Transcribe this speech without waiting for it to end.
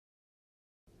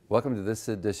Welcome to this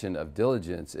edition of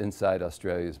Diligence Inside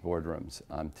Australia's Boardrooms.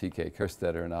 I'm TK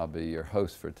Kerstetter and I'll be your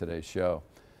host for today's show.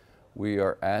 We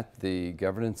are at the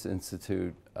Governance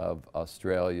Institute of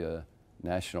Australia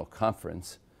National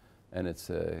Conference, and it's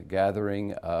a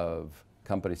gathering of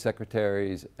company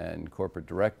secretaries and corporate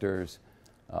directors,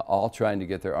 all trying to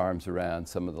get their arms around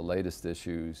some of the latest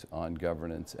issues on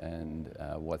governance and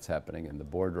what's happening in the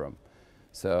boardroom.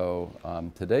 So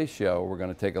today's show, we're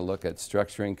going to take a look at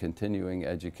structuring continuing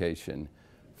education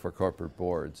for corporate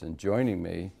boards. And joining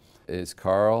me is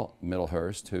Carl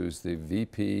Middlehurst, who's the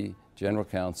VP, General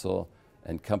Counsel,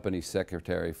 and Company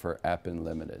Secretary for Appen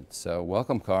Limited. So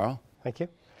welcome, Carl. Thank you.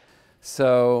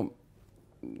 So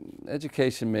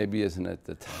education maybe isn't at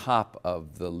the top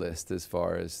of the list as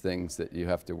far as things that you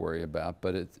have to worry about,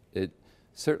 but it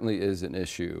certainly is an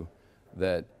issue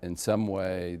that in some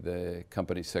way the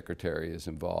company secretary is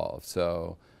involved.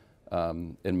 So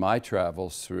in my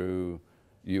travels through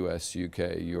US,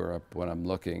 UK, Europe, when I'm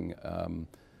looking,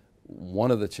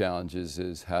 one of the challenges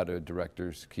is how do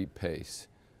directors keep pace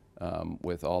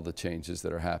with all the changes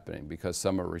that are happening, because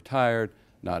some are retired,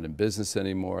 not in business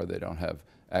anymore, they don't have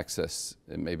access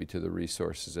maybe to the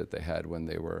resources that they had when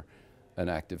they were an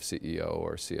active CEO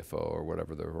or CFO or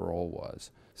whatever their role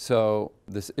was. So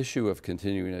this issue of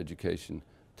continuing education,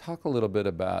 talk a little bit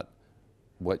about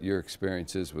what your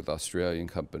experience is with Australian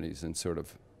companies and sort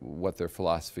of what their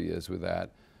philosophy is with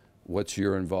that. What's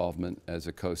your involvement as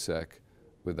a COSEC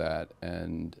with that,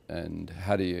 and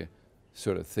how do you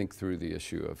sort of think through the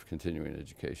issue of continuing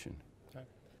education?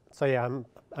 So yeah, I'm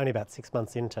only about 6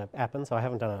 months into Appen, so I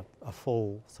haven't done a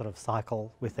full sort of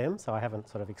cycle with them, so I haven't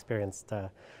sort of experienced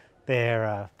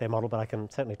their model, but I can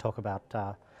certainly talk about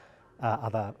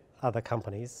other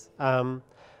companies.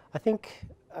 I think,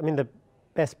 the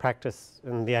best practice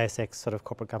in the ASX sort of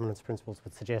corporate governance principles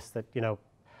would suggest that,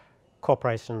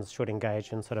 corporations should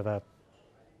engage in sort of a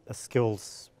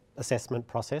skills assessment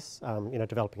process,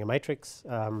 developing a matrix,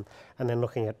 and then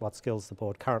looking at what skills the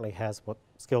board currently has, what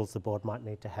skills the board might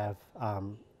need to have,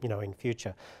 in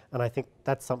future. And I think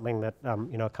that's something that,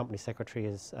 a company secretary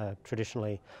has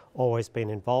traditionally always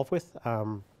been involved with,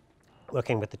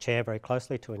 working with the chair very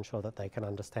closely to ensure that they can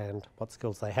understand what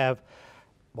skills they have,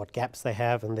 what gaps they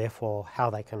have, and therefore how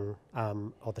they can,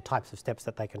 or the types of steps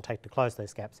that they can take to close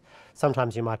those gaps.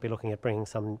 Sometimes you might be looking at bringing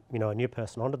some, a new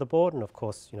person onto the board, and of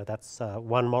course, that's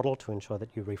one model to ensure that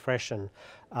you refresh and,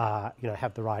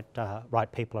 have the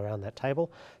right people around that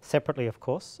table. Separately, of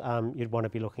course, you'd want to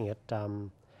be looking at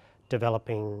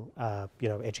developing,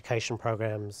 education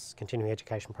programs, continuing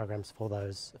education programs for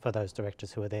those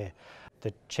directors who are there.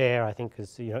 The chair, I think,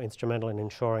 is instrumental in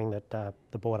ensuring that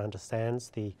the board understands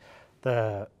the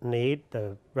need,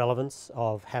 the relevance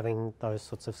of having those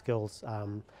sorts of skills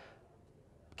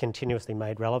continuously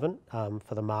made relevant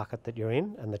for the market that you're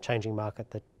in and the changing market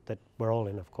that we're all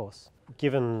in, of course.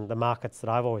 Given the markets that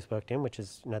I've always worked in, which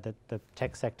is the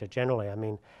tech sector generally,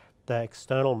 the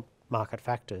external market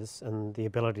factors and the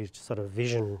ability to sort of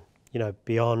vision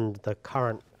beyond the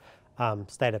current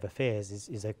state of affairs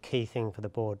is a key thing for the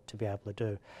board to be able to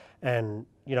do. And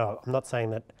I'm not saying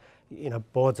that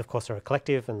boards, of course, are a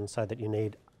collective, and so that you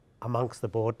need amongst the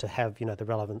board to have, the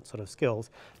relevant sort of skills.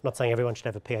 I'm not saying everyone should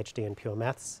have a PhD in pure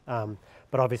maths,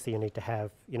 but obviously you need to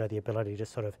have, the ability to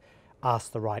sort of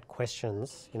ask the right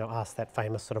questions, ask that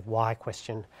famous sort of why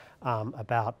question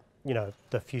about,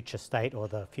 the future state or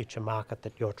the future market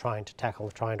that you're trying to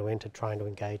tackle, trying to enter, trying to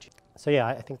engage. So yeah,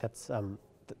 I think that's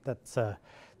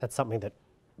something that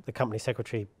the company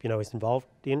secretary, is involved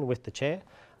in with the chair.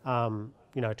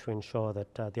 To ensure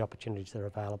that the opportunities are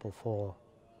available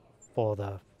for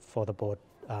the board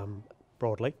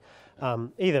broadly,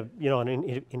 either on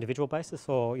an individual basis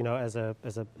or as a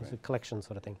collection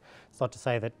sort of thing. It's not to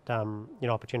say that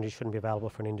opportunities shouldn't be available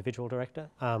for an individual director,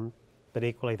 but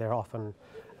equally there are often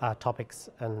topics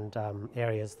and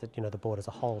areas that the board as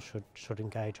a whole should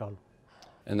engage on.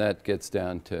 And that gets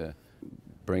down to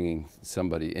bringing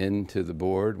somebody into the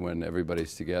board when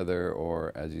everybody's together,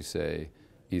 or as you say,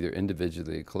 either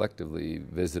individually or collectively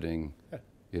visiting,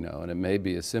 and it may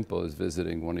be as simple as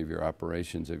visiting one of your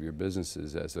operations of your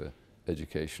businesses as a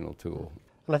educational tool.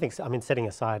 And I think, setting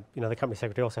aside, the company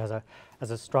secretary also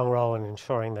has a strong role in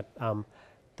ensuring that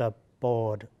the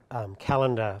board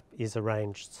calendar is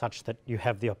arranged such that you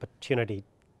have the opportunity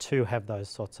to have those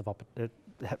sorts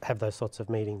of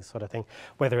meetings, sort of thing.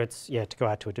 Whether it's to go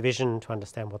out to a division to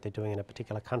understand what they're doing in a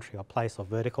particular country or place or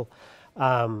vertical,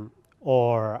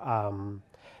 or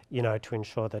to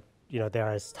ensure that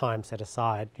there is time set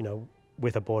aside,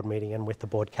 with a board meeting and with the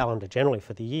board calendar generally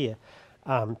for the year,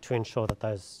 to ensure that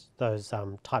those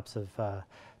types of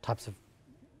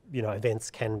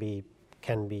events can be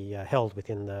can be held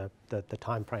within the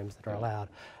time frames that are allowed.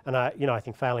 And I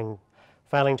think failing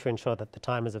to ensure that the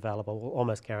time is available will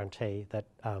almost guarantee that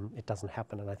it doesn't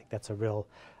happen. And I think that's a real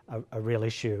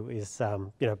issue. Is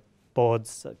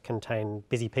boards contain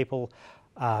busy people.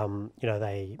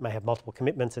 They may have multiple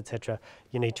commitments, etc.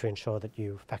 You need to ensure that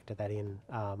you factor that in,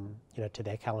 to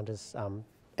their calendars,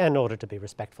 in order to be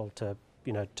respectful to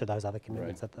those other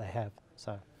commitments that they have.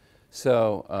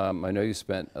 So I know you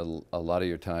spent a lot of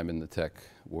your time in the tech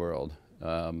world.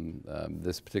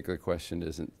 This particular question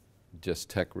isn't just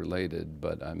tech related,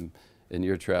 but in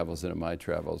your travels and in my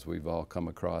travels, we've all come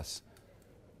across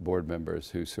board members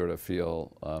who sort of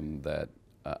feel that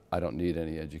I don't need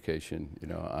any education,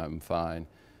 I'm fine.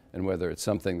 And whether it's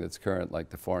something that's current, like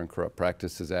the Foreign Corrupt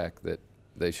Practices Act, that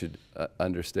they should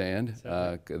understand,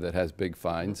 that has big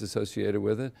fines associated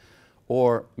with it,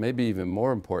 or maybe even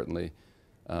more importantly,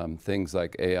 things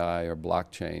like AI or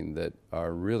blockchain that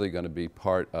are really going to be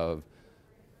part of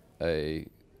a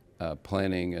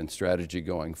planning and strategy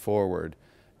going forward.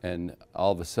 And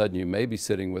all of a sudden you may be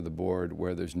sitting with a board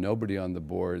where there's nobody on the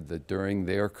board that during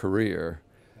their career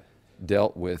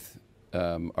dealt with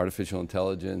artificial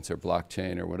intelligence or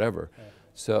blockchain or whatever.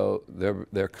 So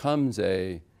there comes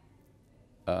at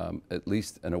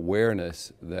least an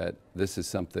awareness that this is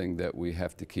something that we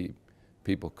have to keep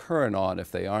people current on if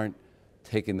they aren't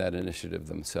taking that initiative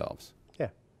themselves. Yeah.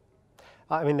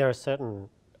 I mean, there are certain,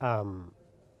 and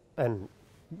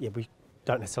we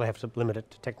don't necessarily have to limit it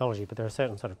to technology, but there are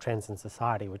certain sort of trends in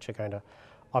society which are going to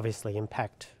obviously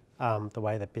impact the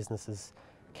way that businesses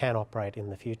can operate in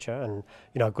the future. And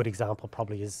a good example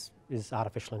probably is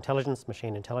artificial intelligence,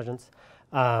 machine intelligence,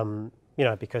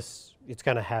 because it's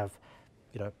going to have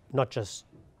not just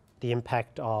the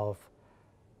impact of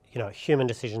human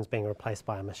decisions being replaced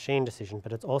by a machine decision,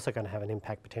 but it's also going to have an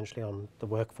impact potentially on the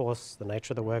workforce, the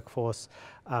nature of the workforce.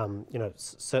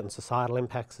 Certain societal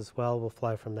impacts as well will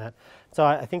flow from that. So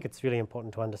I think it's really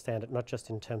important to understand it, not just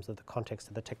in terms of the context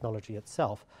of the technology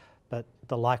itself, but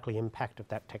the likely impact of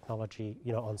that technology,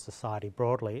 on society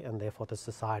broadly, and therefore the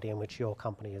society in which your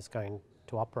company is going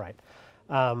to operate.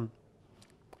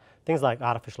 Things like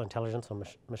artificial intelligence or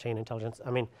machine intelligence.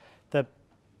 I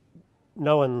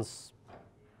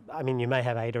mean, you may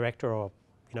have a director or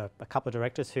a couple of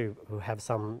directors who have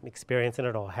some experience in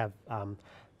it or have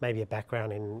maybe a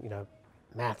background in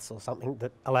maths or something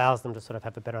that allows them to sort of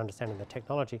have a better understanding of the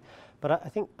technology. But I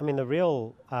think the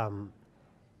real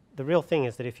thing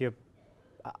is that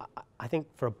I think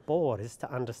for a board is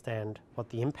to understand what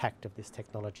the impact of this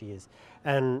technology is.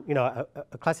 And a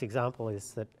classic example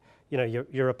is that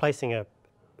you're replacing a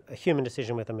human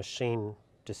decision with a machine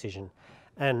decision.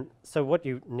 And so what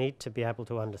you need to be able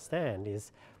to understand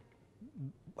is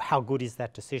how good is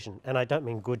that decision? And I don't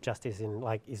mean good just as in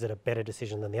is it a better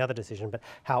decision than the other decision, but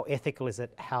how ethical is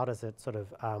it? How does it sort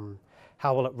of,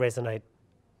 how will it resonate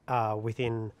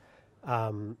within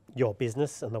your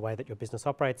business and the way that your business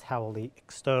operates? How will the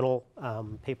external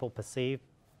people perceive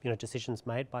decisions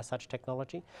made by such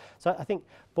technology? So I think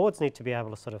boards need to be able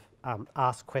to sort of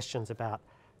ask questions about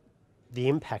the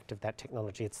impact of that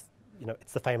technology. It's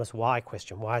the famous why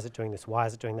question. Why is it doing this? Why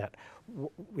is it doing that?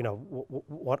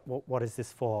 What is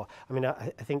this for? I mean,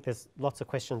 I think there's lots of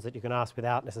questions that you can ask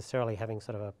without necessarily having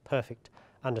sort of a perfect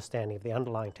understanding of the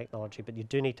underlying technology, but you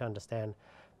do need to understand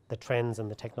the trends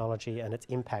and the technology and its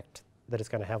impact that it's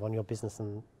going to have on your business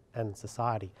and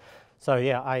society. So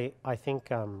yeah, I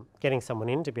think getting someone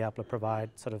in to be able to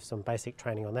provide sort of some basic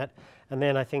training on that. And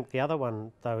then I think the other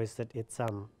one though is that it's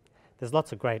there's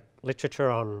lots of great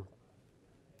literature on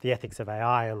the ethics of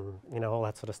AI and all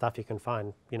that sort of stuff. You can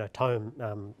find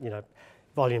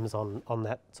volumes on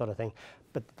that sort of thing.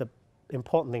 But the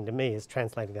important thing to me is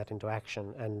translating that into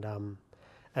action. And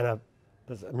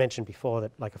as I mentioned before,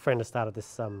 that a friend has started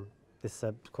this it's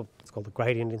called the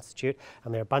Gradient Institute,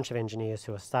 and there are a bunch of engineers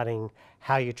who are studying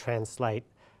how you translate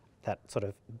that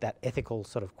ethical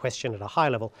sort of question at a high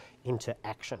level into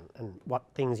action, and what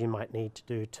things you might need to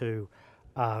do to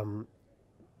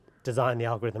design the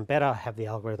algorithm better, have the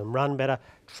algorithm run better,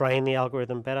 train the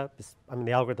algorithm better. I mean,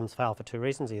 the algorithms fail for two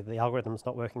reasons. Either the algorithm's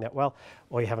not working that well,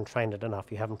 or you haven't trained it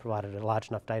enough. You haven't provided a large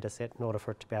enough data set in order for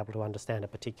it to be able to understand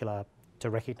to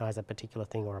recognize a particular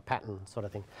thing or a pattern sort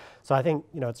of thing. So I think,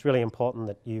 it's really important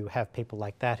that you have people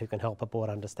like that who can help a board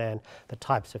understand the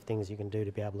types of things you can do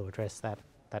to be able to address that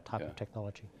type of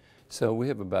technology. So we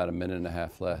have about a minute and a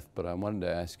half left, but I wanted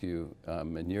to ask you,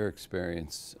 in your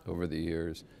experience over the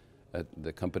years at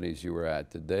the companies you were at,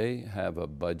 did they have a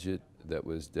budget that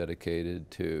was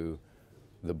dedicated to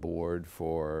the board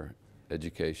for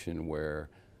education where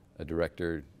a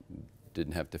director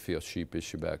didn't have to feel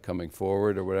sheepish about coming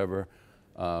forward or whatever?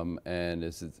 And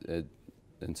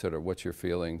and sort of what's your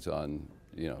feelings on,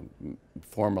 you know,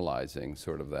 formalizing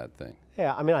sort of that thing?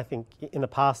 Yeah, I mean, I think in the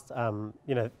past,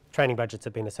 you know, training budgets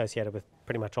have been associated with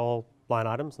pretty much all line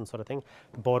items and sort of thing.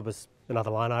 The board was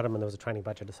another line item, and there was a training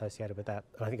budget associated with that.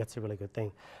 And I think that's a really good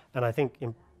thing. And I think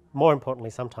more importantly,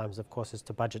 sometimes, of course, is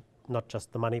to budget not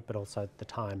just the money, but also the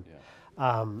time.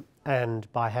 Yeah.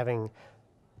 And by having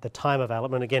the time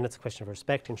available, and again, it's a question of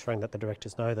respect, ensuring that the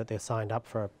directors know that they're signed up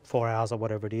for 4 hours or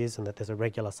whatever it is, and that there's a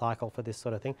regular cycle for this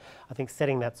sort of thing. I think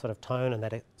setting that sort of tone and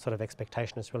that sort of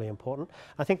expectation is really important.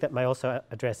 I think that may also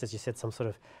address, as you said, some sort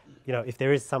of, you know, if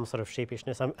there is some sort of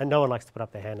sheepishness, and no one likes to put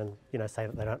up their hand and, you know, say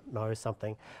that they don't know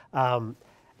something.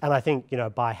 And I think, you know,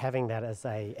 by having that as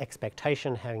a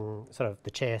expectation, having sort of the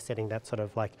chair setting that sort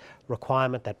of like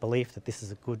requirement, that belief that this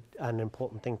is a good and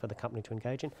important thing for the company to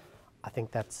engage in, I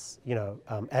think that's, you know,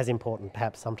 as important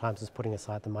perhaps sometimes as putting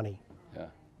aside the money. Yeah.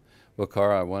 Well,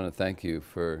 Cara, I want to thank you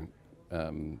for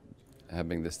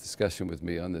having this discussion with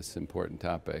me on this important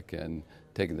topic and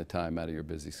taking the time out of your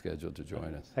busy schedule to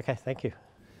join us. Okay, thank you.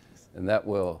 And that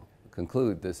will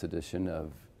conclude this edition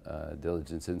of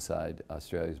Diligence Inside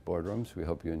Australia's Boardrooms. We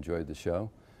hope you enjoyed the show.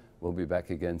 We'll be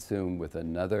back again soon with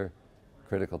another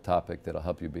critical topic that'll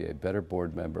help you be a better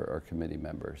board member or committee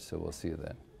member. So we'll see you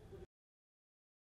then.